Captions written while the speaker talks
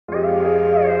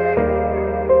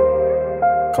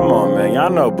Come on, man. Y'all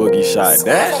know Boogie shot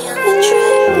that.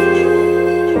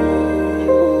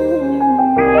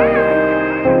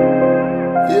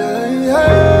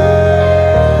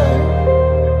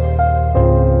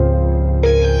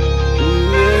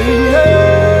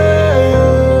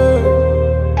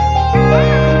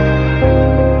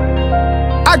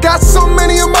 I got so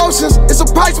many emotions, it's a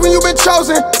price when you've been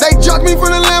chosen. They judge me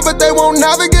from the land, but they won't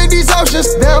navigate these oceans.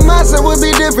 Their mindset would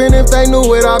be different if they knew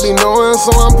what I be knowing.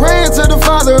 So I'm praying to the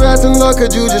Father, asking, Lord,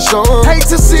 could you just show him? Hate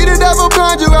to see the devil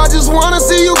blind you, I just wanna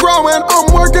see you growing.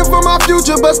 I'm working for my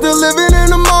future, but still living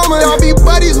in the moment. Y'all be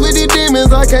buddies with these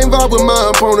demons, I can't vibe with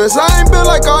my opponents. I ain't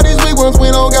built like all these big ones, we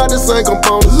don't got the same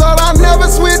components. Lord, I never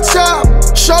switch up,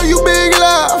 show you big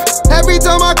love. Every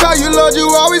time I call you, Lord, you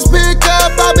always pick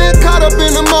up. I've been caught up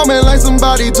in the moment like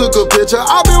somebody took a picture.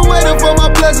 I've been waiting for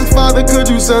my blessings, Father, could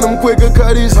you send them quicker?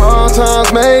 Cause these hard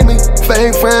times made me,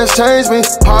 fake friends changed me.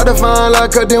 Hard to find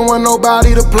love, cause didn't want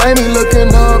nobody to play me.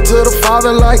 Looking up to the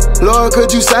Father like, Lord,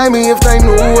 could you save me? If they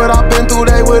knew what I've been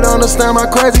through, they would understand my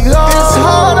crazy heart. It's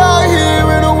hard out here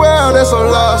in a world that's so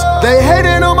lost. They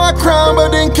hating on my crown,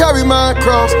 but didn't carry my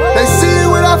cross. They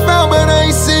see what I found, but they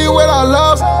ain't see what I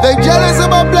lost. They jealous of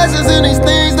my blessings and these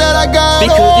things that I got.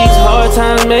 Because these hard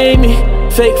times made me,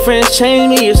 fake friends changed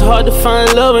me. It's hard to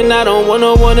find love and I don't want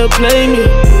no one to play me.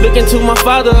 Looking to my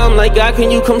Father, I'm like, God,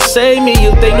 can you come save me?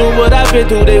 If they knew what I've been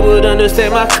through, they would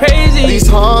understand my crazy. These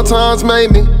hard times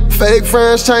made me, fake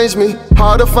friends changed me.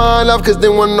 Hard to find love cause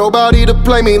didn't want nobody to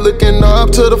play me. Looking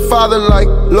up to the Father like,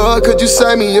 Lord, could you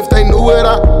save me? If they knew what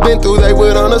I've been through, they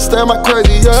would understand my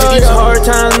crazy. These hard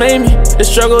times made me, the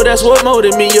struggle, that's what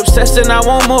molded me. Obsessed and I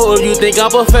want more of you. Think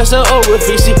I'm Professor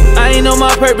Ogilvy. See, I ain't know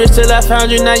my purpose till I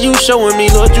found you. Now you showing me,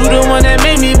 Lord, you the one that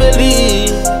made me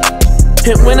believe.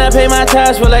 And when I pay my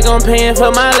tithes, feel like I'm paying for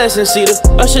my lessons. See the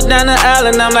usher down the aisle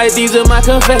and I'm like, these are my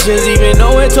confessions. Even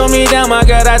though it tore me down, my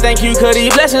God, I thank you, cause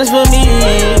these blessings for me.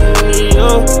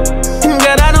 Oh. And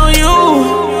God, I know you're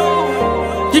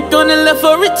gonna live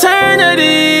for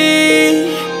eternity.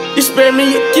 You spare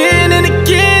me again and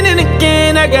again and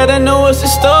again. I gotta know what's in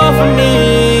store for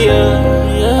me.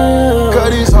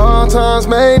 Cause these hard times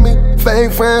made me,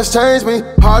 fake friends changed me.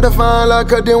 Hard to find love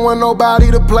cause didn't want nobody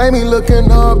to play me.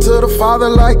 Looking up to the Father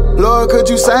like, Lord, could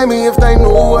you save me? If they knew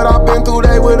what I've been through,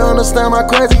 they would understand my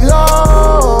crazy.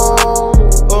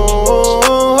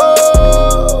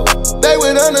 They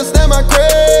would understand my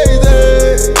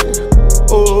crazy.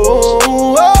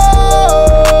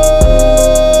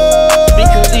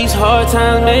 Because these hard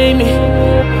times made me,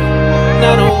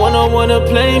 now I don't want no one to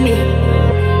play me.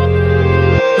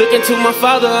 Looking to my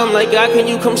Father, I'm like, God, can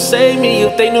you come save me?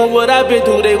 If they knew what I've been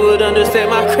through, they would understand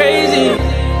my crazy.